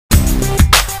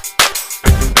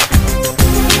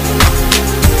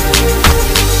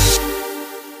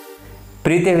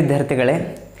ಪ್ರೀತಿಯ ವಿದ್ಯಾರ್ಥಿಗಳೇ,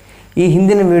 ಈ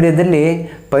ಹಿಂದಿನ ವಿಡಿಯೋದಲ್ಲಿ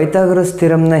ಪೈಥಾಗರಸ್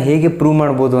ಥಿಯರಮ್ನ ಹೇಗೆ ಪ್ರೂವ್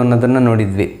ಮಾಡ್ಬೋದು ಅನ್ನೋದನ್ನು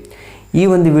ನೋಡಿದ್ವಿ. ಈ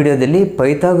ಒಂದು ವಿಡಿಯೋದಲ್ಲಿ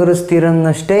ಪೈಥಾಗರಸ್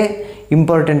ಥಿಯರಮ್ನಷ್ಟೇ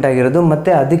ಇಂಪಾರ್ಟೆಂಟ್ ಆಗಿರೋದು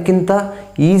ಮತ್ತು ಅದಕ್ಕಿಂತ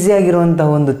ಈಸಿಯಾಗಿರುವಂಥ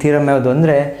ಒಂದು ಥಿಯರಮ್ ಯಾವುದು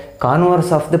ಅಂದರೆ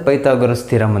converse of the Pythagoras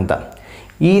theorem ಅಂತ.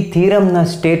 ಈ ಥಿಯರಮ್ನ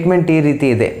ಸ್ಟೇಟ್ಮೆಂಟ್ ಈ ರೀತಿ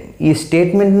ಇದೆ. ಈ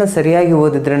ಸ್ಟೇಟ್ಮೆಂಟ್ನ ಸರಿಯಾಗಿ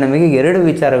ಓದಿದರೆ ನಮಗೆ ಎರಡು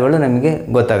ವಿಚಾರಗಳು ನಮಗೆ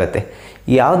ಗೊತ್ತಾಗುತ್ತೆ.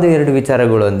 ಯಾವುದು ಎರಡು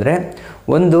ವಿಚಾರಗಳು ಅಂದರೆ,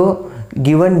 ಒಂದು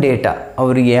ಗಿವನ್ ಡೇಟಾ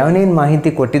ಅವರಿಗೆ ಯಾವನೇನು ಮಾಹಿತಿ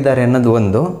ಕೊಟ್ಟಿದ್ದಾರೆ ಅನ್ನೋದು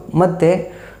ಒಂದು, ಮತ್ತು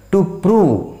ಟು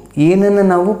ಪ್ರೂವ್ ಏನನ್ನು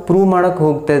ನಾವು ಪ್ರೂವ್ ಮಾಡೋಕ್ಕೆ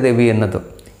ಹೋಗ್ತಾ ಇದ್ದೇವೆ ಅನ್ನೋದು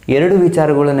ಎರಡು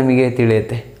ವಿಚಾರಗಳು ನಮಗೆ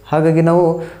ತಿಳಿಯುತ್ತೆ. ಹಾಗಾಗಿ ನಾವು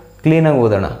ಕ್ಲೀನಾಗಿ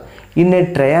ಓದೋಣ. ಇನ್ ಎ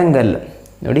ಟ್ರಯಾಂಗಲ್,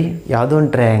 ನೋಡಿ ಯಾವುದೋ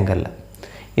ಒಂದು triangle,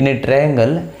 in a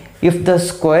triangle if the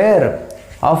square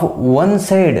of one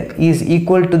side is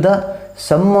equal to the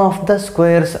sum of the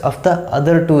squares of the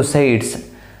other two sides,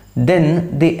 then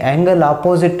the angle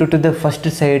opposite to the first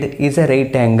side is A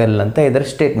right angle ಅಂತ ಇದರ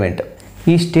statement.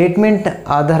 ಈ statement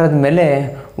ಆಧಾರದ ಮೇಲೆ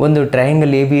ಒಂದು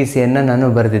triangle A B ಸಿಯನ್ನು ನಾನು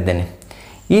ಬರೆದಿದ್ದೇನೆ.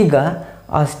 ಈಗ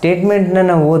ಆ ಸ್ಟೇಟ್ಮೆಂಟ್ನ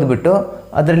ನಾವು ಓದ್ಬಿಟ್ಟು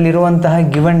ಅದರಲ್ಲಿರುವಂತಹ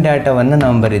ಗಿವನ್ ಡಾಟಾವನ್ನು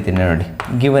ನಾವು ಬರೀತೀನಿ. ನೋಡಿ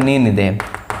ಗಿವನ್ ಏನಿದೆ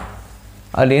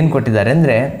ಅಲ್ಲಿ ಏನು ಕೊಟ್ಟಿದ್ದಾರೆ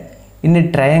ಅಂದರೆ, ಇನ್ ಎ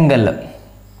ಟ್ರಯಾಂಗಲ್,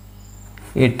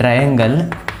 ಈ ಟ್ರಯಾಂಗಲ್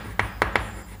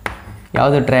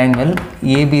ಯಾವುದು ಟ್ರಯಾಂಗಲ್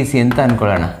ಎ ಬಿ ಸಿ ಅಂತ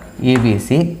ಅಂದ್ಕೊಳ್ಳೋಣ, A B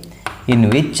C in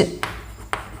which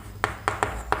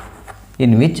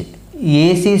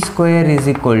AC square is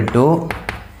equal to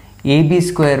AB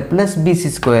square plus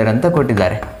BC square ಅಂತ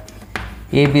ಕೊಟ್ಟಿದ್ದಾರೆ.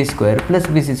 AB square plus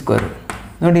BC square.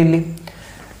 ನೋಡಿ ಇಲ್ಲಿ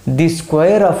the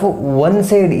square of one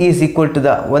side is equal to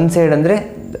the, one side ಅಂದರೆ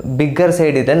bigger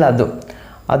side ಇದೆಲ್ಲ ಅದು,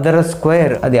 ಅದರ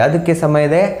square ಅದು ಯಾವುದಕ್ಕೆ ಸಮ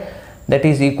ಇದೆ, that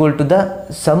is equal to the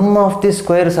sum of the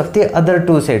squares of the other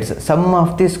two sides, some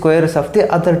of the squares of the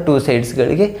other two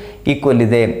ಸೈಡ್ಸ್ಗಳಿಗೆ equal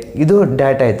ಇದೆ. ಇದು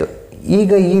ಡಾಟಾ ಆಯಿತು.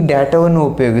 ಈಗ ಈ ಡಾಟಾವನ್ನು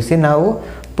ಉಪಯೋಗಿಸಿ ನಾವು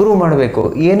ಪ್ರೂವ್ ಮಾಡಬೇಕು.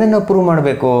 ಏನನ್ನು ಪ್ರೂವ್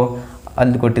ಮಾಡಬೇಕು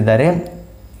ಅಲ್ಲಿ ಕೊಟ್ಟಿದ್ದಾರೆ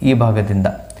ಈ ಭಾಗದಿಂದ.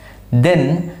 Then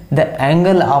the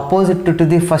angle opposite to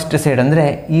the first side, ಅಂದರೆ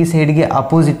ಈ ಸೈಡ್ಗೆ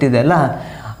ಆಪೋಸಿಟ್ ಇದೆಯಲ್ಲ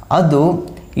ಅದು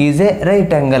ಈಸ್ ಎ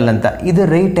ರೈಟ್ ಆ್ಯಂಗಲ್ ಅಂತ. ಇದು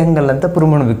ರೈಟ್ ಆ್ಯಂಗಲ್ ಅಂತ ಪ್ರೂವ್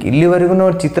ಮಾಡಬೇಕು. ಇಲ್ಲಿವರೆಗೂ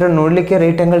ನಾವು ಚಿತ್ರ ನೋಡಲಿಕ್ಕೆ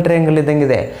ರೈಟ್ ಆ್ಯಂಗಲ್ ಟ್ರಯಾಂಗಲ್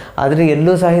ಇದ್ದಂಗಿದೆ, ಆದರೆ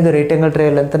ಎಲ್ಲೂ ಸಹ ಇದು ರೈಟ್ ಆ್ಯಂಗಲ್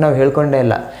ಟ್ರಯಾಂಗಲ್ ಅಂತ ನಾವು ಹೇಳ್ಕೊಂಡೇ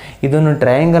ಇಲ್ಲ, ಇದನ್ನು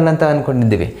ಟ್ರಯಾಂಗಲ್ ಅಂತ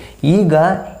ಅಂದ್ಕೊಂಡಿದ್ದೀವಿ. ಈಗ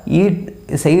ಈ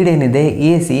ಸೈಡ್ ಏನಿದೆ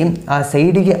ಎ ಸಿ, ಆ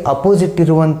ಸೈಡಿಗೆ ಅಪೋಸಿಟ್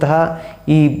ಇರುವಂತಹ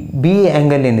ಈ ಬಿ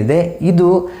ಆ್ಯಂಗಲ್ ಏನಿದೆ ಇದು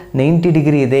 90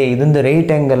 ಡಿಗ್ರಿ ಇದೆ, ಇದೊಂದು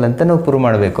ರೈಟ್ ಆ್ಯಂಗಲ್ ಅಂತ ನಾವು ಪ್ರೂವ್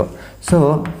ಮಾಡಬೇಕು. ಸೊ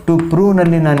ಟು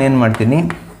ಪ್ರೂವ್ನಲ್ಲಿ ನಾನು ಏನು ಮಾಡ್ತೀನಿ,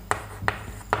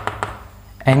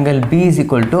 angle B is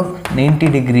equal to 90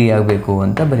 degree ಆಗಬೇಕು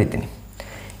ಅಂತ ಬರಿತೀನಿ.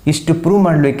 ಇಷ್ಟು ಪ್ರೂವ್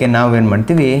ಮಾಡಲಿಕ್ಕೆ ನಾವೇನು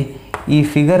ಮಾಡ್ತೀವಿ, ಈ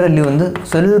ಫಿಗರಲ್ಲಿ ಒಂದು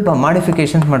ಸ್ವಲ್ಪ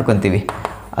ಮಾಡಿಫಿಕೇಷನ್ಸ್ ಮಾಡ್ಕೊತೀವಿ.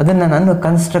 ಅದನ್ನು ನಾನು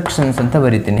ಕನ್ಸ್ಟ್ರಕ್ಷನ್ಸ್ ಅಂತ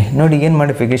ಬರಿತೀನಿ. ನೋಡಿ ಏನು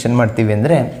ಮಾಡಿಫಿಕೇಷನ್ ಮಾಡ್ತೀವಿ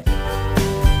ಅಂದರೆ,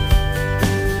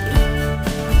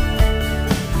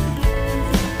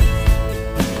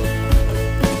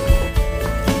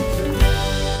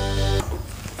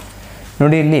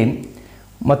 ನೋಡಿ ಇಲ್ಲಿ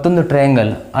ಮತ್ತೊಂದು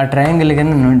ಟ್ರಯಾಂಗಲ್, ಆ ಟ್ರಯಾಂಗಲ್ಗೆ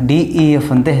ನಾನು ಡಿ ಇ ಎಫ್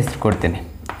ಅಂತ ಹೆಸರು ಕೊಡ್ತೇನೆ.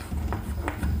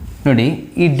 ನೋಡಿ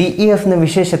ಈ ಡಿ ಇ ಎಫ್ನ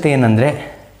ವಿಶೇಷತೆ ಏನಂದರೆ,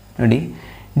 ನೋಡಿ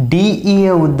ಡಿ ಇಯ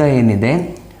ಉದ್ದ ಏನಿದೆ,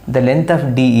 the length of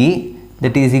D E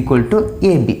that is equal to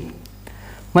A B,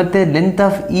 ಮತ್ತು ಲೆಂತ್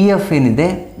ಆಫ್ ಇ ಎಫ್ ಏನಿದೆ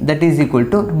that is equal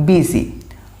to B C,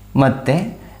 ಮತ್ತು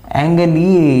ಆ್ಯಂಗಲ್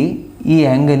ಈ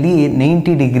ಆ್ಯಂಗಲ್ ಇ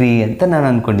 90 ಡಿಗ್ರಿ ಅಂತ ನಾನು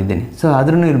ಅಂದ್ಕೊಂಡಿದ್ದೇನೆ. ಸೊ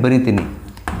ಆದ್ರೂ ಇಲ್ಲಿ ಬರಿತೀನಿ,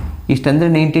 ಇಷ್ಟಂದರೆ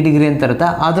 90 ಡಿಗ್ರಿ ಅಂತ ಅರ್ಥ,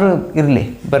 ಆದರೂ ಇರಲಿ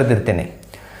ಬರೆದಿರ್ತೇನೆ.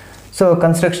 ಸೊ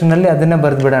ಕನ್ಸ್ಟ್ರಕ್ಷನಲ್ಲಿ ಅದನ್ನು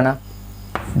ಬರೆದು ಬಿಡೋಣ.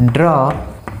 Draw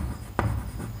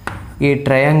A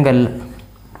triangle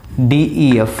D E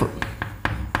F,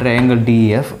 triangle D E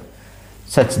F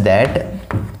such that,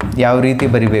 ಯಾವ ರೀತಿ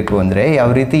ಬರಿಬೇಕು ಅಂದರೆ, ಯಾವ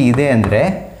ರೀತಿ ಇದೆ ಅಂದರೆ,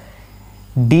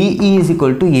 D E is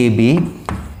equal to A B,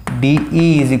 D E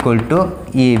is equal to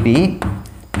A B,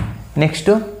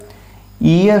 next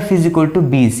E F is equal to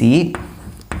B C,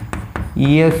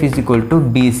 E F is equal to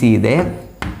B C ಇದೆ,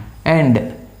 and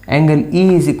angle E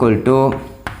is equal to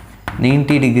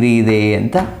 90 degree ಇದೆ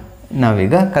ಅಂತ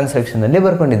ನಾವೀಗ ಕನ್ಸ್ಟ್ರಕ್ಷನಲ್ಲಿ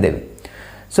ಬರ್ಕೊಂಡಿದ್ದೇವೆ.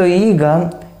 So ಈಗ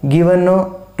ಗಿವನ್ನು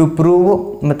to prove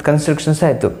ಮತ್ತು constructions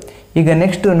ಆಯಿತು. ಈಗ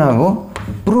next ನಾವು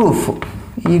proof,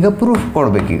 ಈಗ ಪ್ರೂಫ್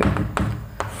ಕೊಡಬೇಕು. ಈಗ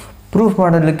ಪ್ರೂಫ್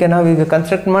ಮಾಡೋದಕ್ಕೆ ನಾವೀಗ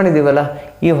ಕನ್ಸ್ಟ್ರಕ್ಟ್ ಮಾಡಿದ್ದೀವಲ್ಲ,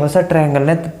 ಈ ಹೊಸ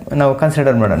ಟ್ರಯಾಂಗಲ್ನ ನಾವು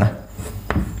ಕನ್ಸಿಡರ್ ಮಾಡೋಣ.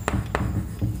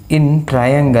 In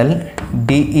triangle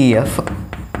D E F,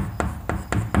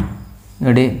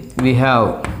 ನೋಡಿ we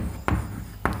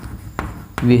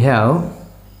have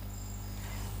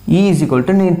E is equal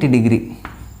to 90 degree.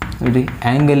 ನೋಡಿ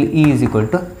angle E is equal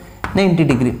to 90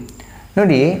 degree.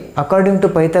 ನೋಡಿ ಅಕಾರ್ಡಿಂಗ್ ಟು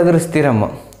ಪೈಥಾಗರಸ್ ಥಿಯರಮ್,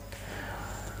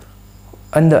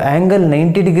 ಒಂದು ಆ್ಯಂಗಲ್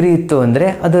 90 ಡಿಗ್ರಿ ಇತ್ತು ಅಂದರೆ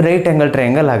ಅದು ರೈಟ್ ಆ್ಯಂಗಲ್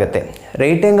ಟ್ರಯಾಂಗಲ್ ಆಗುತ್ತೆ.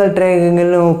 ರೈಟ್ ಆ್ಯಂಗಲ್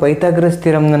ಟ್ರಯಾಂಗಲ್ ಪೈಥಾಗರಸ್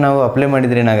ಥಿಯರಮ್ನ ನಾವು apply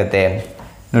ಮಾಡಿದರೆ ಏನಾಗುತ್ತೆ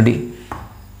ನೋಡಿ,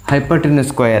 hypotenuse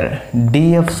square D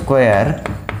F square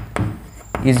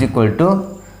is equal to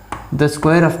the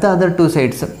square of the other two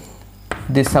sides.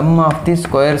 The some of the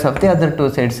squares of the other two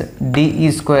sides D E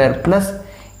square plus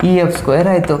E F square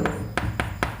ಆಯಿತು.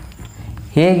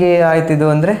 ಹೇಗೆ ಆಯ್ತಿದು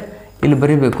ಅಂದರೆ ಇಲ್ಲಿ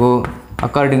ಬರೀಬೇಕು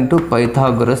according to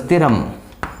Pythagoras theorem.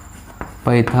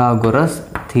 Pythagoras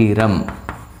theorem.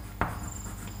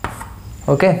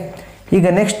 Okay, ಈಗ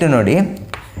next ನೋಡಿ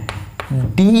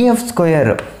D F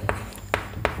square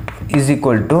is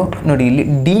equal to, ನೋಡಿ ಇಲ್ಲಿ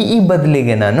D E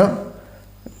ಬದಲಿಗೆ ನಾನು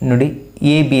ನೋಡಿ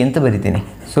ಎ ಬಿ ಅಂತ ಬರಿತೀನಿ.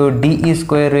 ಸೊ ಡಿ ಇ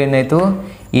ಸ್ಕ್ವೇರು ಏನಾಯಿತು,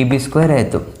 ಇ ಬಿ ಸ್ಕ್ವೇರ್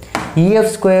ಆಯಿತು. E F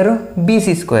square B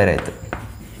C square ಆಯಿತು.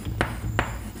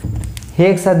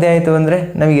 ಹೇಗೆ ಸಾಧ್ಯ ಆಯಿತು ಅಂದರೆ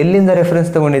ನಾವು ಎಲ್ಲಿಂದ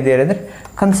ರೆಫರೆನ್ಸ್ ತೊಗೊಂಡಿದ್ದೀವಿ ಅಂದರೆ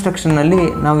ಕನ್ಸ್ಟ್ರಕ್ಷನ್ನಲ್ಲಿ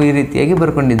ನಾವು ಈ ರೀತಿಯಾಗಿ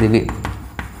ಬರ್ಕೊಂಡಿದ್ದೀವಿ.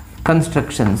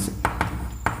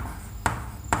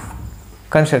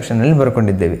 ಕನ್ಸ್ಟ್ರಕ್ಷನಲ್ಲಿ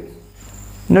ಬರ್ಕೊಂಡಿದ್ದೇವೆ.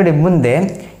 ನೋಡಿ ಮುಂದೆ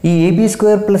ಈ A B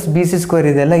square plus B C square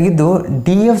ಇದೆಯಲ್ಲ, ಇದು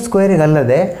ಡಿ ಎಫ್ ಸ್ಕ್ವೇರಿಗೆ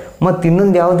ಅಲ್ಲದೆ ಮತ್ತು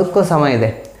ಇನ್ನೊಂದು ಯಾವುದಕ್ಕೂ ಸಮ ಇದೆ.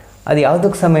 ಅದು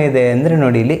ಯಾವುದಕ್ಕೆ ಸಮ ಇದೆ ಅಂದರೆ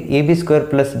ನೋಡಿ ಇಲ್ಲಿ A B square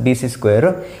plus B C square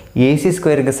A C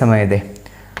ಸ್ಕ್ವೇರ್ಗೆ ಸಮ ಇದೆ.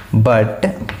 But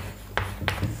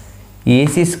A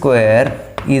C square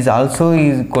is also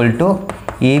equal to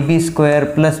A B square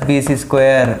plus B C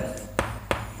square.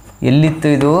 ಎಲ್ಲಿತ್ತು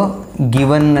ಇದು?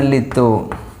 ಗಿವನ್ನಲ್ಲಿತ್ತು.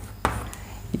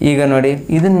 ಈಗ ನೋಡಿ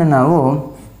ಇದನ್ನು ನಾವು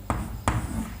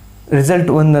ರಿಸಲ್ಟ್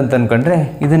 1 ಅಂತ ಅಂದ್ಕೊಂಡ್ರೆ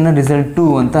ಇದನ್ನು ರಿಸಲ್ಟ್ 2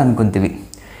 ಅಂತ ಅಂದ್ಕೊತೀವಿ.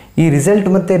 ಈ ರಿಸಲ್ಟ್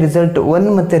ಮತ್ತು ರಿಸಲ್ಟ್ 1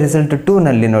 ಮತ್ತು ರಿಸಲ್ಟ್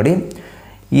 2ನಲ್ಲಿ ನೋಡಿ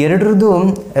ಎರಡರದ್ದು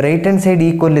ರೈಟ್ ಹ್ಯಾಂಡ್ ಸೈಡ್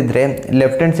ಈಕ್ವಲ್ ಇದ್ದರೆ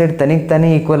ಲೆಫ್ಟ್ ಹ್ಯಾಂಡ್ ಸೈಡ್ ತನಿಗೆ ತಾನೇ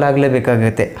ಈಕ್ವಲ್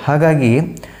ಆಗಲೇಬೇಕಾಗುತ್ತೆ. ಹಾಗಾಗಿ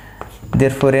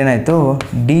ದೇರ್ಫೋರ್ ಏನಾಯಿತು,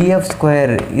 D F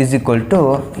square is equal to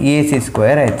A C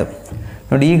square ಆಯಿತು.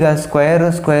 ನೋಡಿ ಈಗ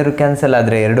ಸ್ಕ್ವೇರು ಕ್ಯಾನ್ಸಲ್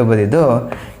ಆದರೆ ಎರಡು ಬದಿದು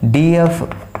D F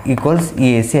equals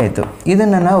A C ಆಯಿತು.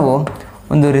 ಇದನ್ನು ನಾವು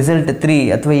ಒಂದು ರಿಸಲ್ಟ್ 3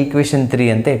 ಅಥವಾ ಈಕ್ವೇಷನ್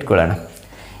 3 ಅಂತ ಇಟ್ಕೊಳ್ಳೋಣ.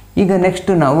 ಈಗ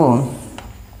ನೆಕ್ಸ್ಟು ನಾವು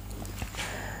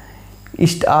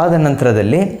ಇಷ್ಟು ಆದ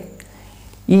ನಂತರದಲ್ಲಿ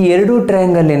ಈ ಎರಡೂ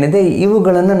ಟ್ರಯಾಂಗಲ್ ಏನಿದೆ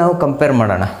ಇವುಗಳನ್ನು ನಾವು ಕಂಪೇರ್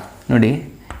ಮಾಡೋಣ. ನೋಡಿ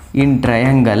in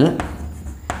triangle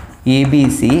A B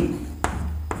C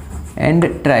and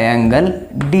triangle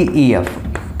D E F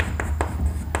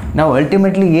ನಾವು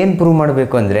ಅಲ್ಟಿಮೇಟ್ಲಿ ಏನು ಪ್ರೂವ್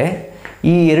ಮಾಡಬೇಕು ಅಂದರೆ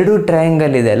ಈ ಎರಡು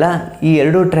ಟ್ರಯಾಂಗಲ್ ಇದೆಯಲ್ಲ, ಈ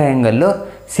ಎರಡು ಟ್ರಯಾಂಗಲ್ಲು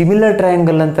ಸಿಮಿಲರ್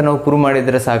ಟ್ರಯಾಂಗಲ್ ಅಂತ ನಾವು ಪ್ರೂವ್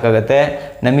ಮಾಡಿದರೆ ಸಾಕಾಗುತ್ತೆ.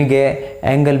 ನಮಗೆ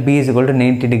angle B is equal to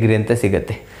 90 degree ಅಂತ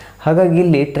ಸಿಗುತ್ತೆ. ಹಾಗಾಗಿ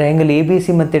ಇಲ್ಲಿ ಟ್ರಯಾಂಗಲ್ ಎ ಬಿ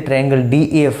ಸಿ ಮತ್ತು ಟ್ರಯಾಂಗಲ್ ಡಿ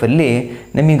ಇ ಎಫ್ ಅಲ್ಲಿ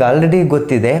ನಮಗೆ ಆಲ್ರೆಡಿ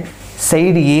ಗೊತ್ತಿದೆ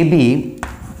ಸೈಡ್ ಎ ಬಿ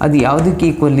ಅದು ಯಾವುದಕ್ಕೆ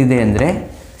ಈಕ್ವಲ್ ಇದೆ ಅಂದರೆ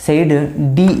ಸೈಡ್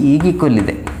ಡಿ ಇಗೆ ಈಕ್ವಲ್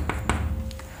ಇದೆ.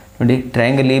 ನೋಡಿ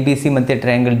ಟ್ರಯಾಂಗಲ್ ಎ ಬಿ ಸಿ ಮತ್ತು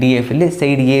ಟ್ರಯಾಂಗಲ್ ಡಿ ಎಫ್ ಅಲ್ಲಿ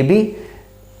ಸೈಡ್ ಎ ಬಿ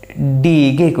ಡಿ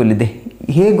ಇಗೆ ಈಕ್ವಲ್ ಇದೆ.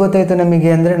 ಹೇಗೆ ಗೊತ್ತಾಯಿತು ನಮಗೆ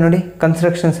ಅಂದರೆ ನೋಡಿ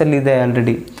ಕನ್ಸ್ಟ್ರಕ್ಷನ್ಸಲ್ಲಿ ಇದೆ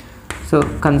ಆಲ್ರೆಡಿ. ಸೊ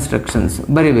ಕನ್ಸ್ಟ್ರಕ್ಷನ್ಸ್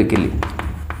ಬರೀಬೇಕಿಲ್ಲಿ,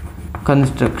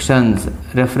 ಕನ್ಸ್ಟ್ರಕ್ಷನ್ಸ್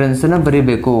ರೆಫರೆನ್ಸನ್ನು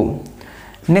ಬರೀಬೇಕು.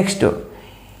 Next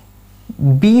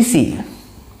B C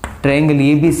triangle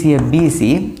A B ಸಿಯ ಬಿ ಸಿ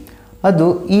ಅದು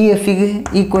ಇ ಎಫಿಗೆ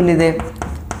ಈಕ್ವಲ್ ಇದೆ.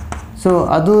 ಸೊ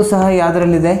ಅದು ಸಹ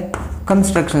ಯಾವುದರಲ್ಲಿದೆ?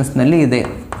 ಕನ್ಸ್ಟ್ರಕ್ಷನ್ಸ್ನಲ್ಲಿ ಇದೆ.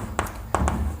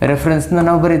 ರೆಫರೆನ್ಸ್ನ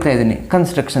ನಾವು ಬರೀತಾ ಇದ್ದೀನಿ,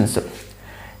 ಕನ್ಸ್ಟ್ರಕ್ಷನ್ಸು.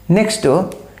 ನೆಕ್ಸ್ಟು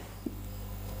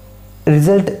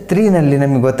ರಿಸಲ್ಟ್ 3ನಲ್ಲಿ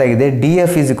ನಮಗೆ ಗೊತ್ತಾಗಿದೆ D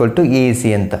F is equal to A C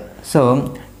ಅಂತ. So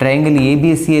triangle A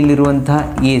B ಸಿಯಲ್ಲಿರುವಂತಹ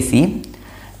A C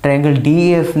triangle D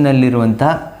ಎಫ್ನಲ್ಲಿರುವಂಥ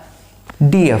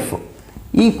D F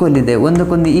equal ಇದೆ,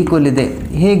 ಒಂದಕ್ಕೊಂದು ಈಕ್ವಲ್ ಇದೆ.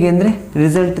 ಹೇಗೆ ಅಂದರೆ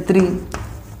ರಿಸಲ್ಟ್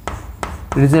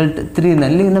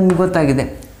 3ನಲ್ಲಿ ನಮಗೆ ಗೊತ್ತಾಗಿದೆ.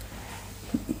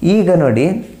 ಈಗ ನೋಡಿ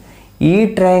ಈ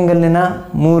ಟ್ರಯಾಂಗಲ್ನ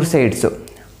 3 ಸೈಡ್ಸು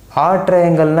ಆ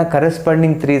ಟ್ರಯಾಂಗಲ್ನ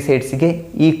ಕರೆಸ್ಪಾಂಡಿಂಗ್ 3 ಸೈಡ್ಸಿಗೆ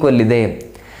ಈಕ್ವಲ್ ಇದೆ.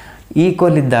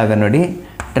 ಈಕ್ವಲ್ ಇದ್ದಾಗ ನೋಡಿ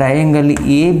triangle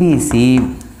A B C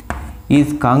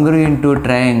is ಕಾಂಗ್ರುಯೆಂಟ್ to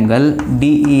triangle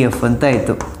D E F ಅಂತ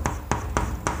ಆಯಿತು.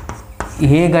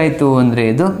 ಹೇಗಾಯಿತು ಅಂದರೆ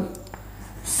ಇದು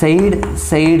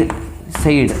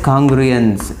ಸೈಡ್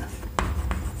ಕಾಂಗ್ರುಯನ್ಸ್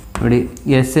ನೋಡಿ,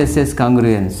 ಎಸ್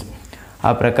ಕಾಂಗ್ರುಯನ್ಸ್. ಆ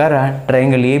ಪ್ರಕಾರ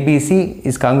triangle A B C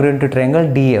is ಕಾಂಗ್ರುಯೆಂಟ್ to triangle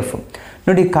D F.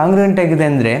 ನೋಡಿ ಕಾಂಗ್ರುಯೆಂಟ್ ಆಗಿದೆ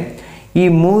ಅಂದರೆ ಈ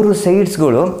 3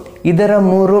 ಸೈಡ್ಸ್ಗಳು ಇದರ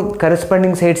 3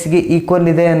 ಕರೆಸ್ಪಾಂಡಿಂಗ್ ಸೈಡ್ಸ್ಗೆ ಈಕ್ವಲ್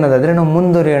ಇದೆ ಅನ್ನೋದಾದರೆ ನಾವು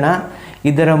ಮುಂದುವರಿಯೋಣ.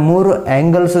 ಇದರ 3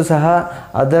 ಆ್ಯಂಗಲ್ಸು ಸಹ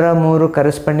ಅದರ 3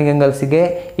 ಕರೆಸ್ಪಾಂಡಿಂಗ್ ಆ್ಯಂಗಲ್ಸಿಗೆ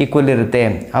ಈಕ್ವಲ್ ಇರುತ್ತೆ.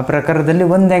 ಆ ಪ್ರಕಾರದಲ್ಲಿ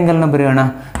ಒಂದು ಆ್ಯಂಗಲ್ನ ಬರೆಯೋಣ.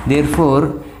 Therefore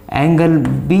angle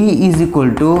B is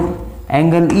equal to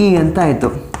angle E ಅಂತ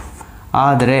ಆಯಿತು.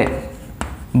 ಆದರೆ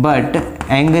ಬಟ್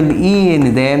ಆ್ಯಂಗಲ್ ಇ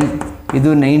ಏನಿದೆ ಇದು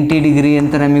 90 ಡಿಗ್ರಿ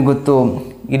ಅಂತ ನಮಗೆ ಗೊತ್ತು.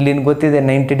 ಇಲ್ಲಿ ಗೊತ್ತಿದೆ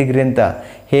 90 ಡಿಗ್ರಿ ಅಂತ.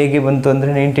 ಹೇಗೆ ಬಂತು ಅಂದರೆ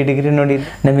 90 ಡಿಗ್ರಿ ನೋಡಿ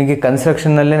ನಮಗೆ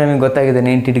ಕನ್ಸ್ಟ್ರಕ್ಷನ್ನಲ್ಲೇ ನಮಗೆ ಗೊತ್ತಾಗಿದೆ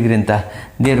 90 ಡಿಗ್ರಿ ಅಂತ.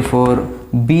 ದೇರ್ಫೋರ್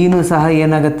ಬಿನೂ ಸಹ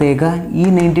ಏನಾಗುತ್ತೆ, ಈಗ ಈ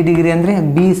 90 ಡಿಗ್ರಿ ಅಂದರೆ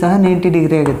ಬಿ ಸಹ 90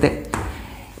 ಡಿಗ್ರಿ ಆಗುತ್ತೆ.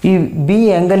 ಈ ಬಿ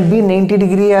ಆ್ಯಂಗಲ್ ಬಿ 90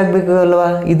 ಡಿಗ್ರಿ ಆಗಬೇಕು ಅಲ್ವಾ,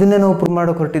 ಇದನ್ನೇ ನಾವು ಪ್ರೂವ್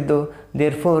ಮಾಡೋಕೆ ಹೊರಟಿದ್ದು.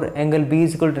 Therefore angle B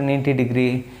is equal to 90 degree,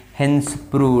 hence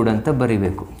proved ಅಂತ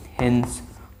ಬರೀಬೇಕು. Hence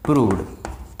proved.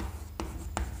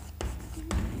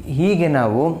 ಹೀಗೆ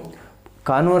ನಾವು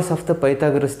ಕಾನ್ವರ್ಸ್ ಆಫ್ ದ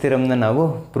ಪೈಥಾಗರಸ್ ಥಿಯರಮ್ನ ನಾವು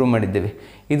ಪ್ರೂವ್ ಮಾಡಿದ್ದೇವೆ.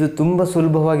 ಇದು ತುಂಬ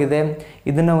ಸುಲಭವಾಗಿದೆ.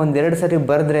 ಇದನ್ನು 1-2 ಸರಿ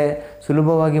ಬರೆದ್ರೆ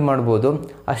ಸುಲಭವಾಗಿ ಮಾಡ್ಬೋದು.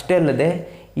 ಅಷ್ಟೇ ಅಲ್ಲದೆ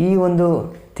ಈ ಒಂದು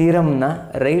ಥಿಯರಮ್ನ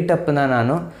ರೈಟಪ್ನ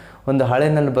ನಾನು ಒಂದು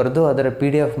ಹಾಳೆನಲ್ಲಿ ಬರೆದು ಅದರ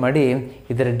PDF ಮಾಡಿ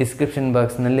ಇದರ ಡಿಸ್ಕ್ರಿಪ್ಷನ್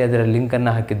ಬಾಕ್ಸ್ನಲ್ಲಿ ಅದರ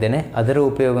ಲಿಂಕನ್ನು ಹಾಕಿದ್ದೇನೆ. ಅದರ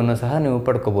ಉಪಯೋಗವನ್ನು ಸಹ ನೀವು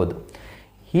ಪಡ್ಕೋಬೋದು.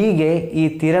 ಹೀಗೆ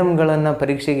ಈ ಥಿಯರಮ್ಗಳನ್ನು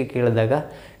ಪರೀಕ್ಷೆಗೆ ಕೇಳಿದಾಗ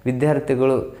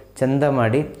ವಿದ್ಯಾರ್ಥಿಗಳು ಚಂದ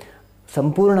ಮಾಡಿ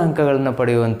ಸಂಪೂರ್ಣ ಅಂಕಗಳನ್ನು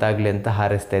ಪಡೆಯುವಂತಾಗಲಿ ಅಂತ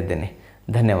ಹಾರೈಸ್ತಾ ಇದ್ದೇನೆ.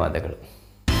 ಧನ್ಯವಾದಗಳು.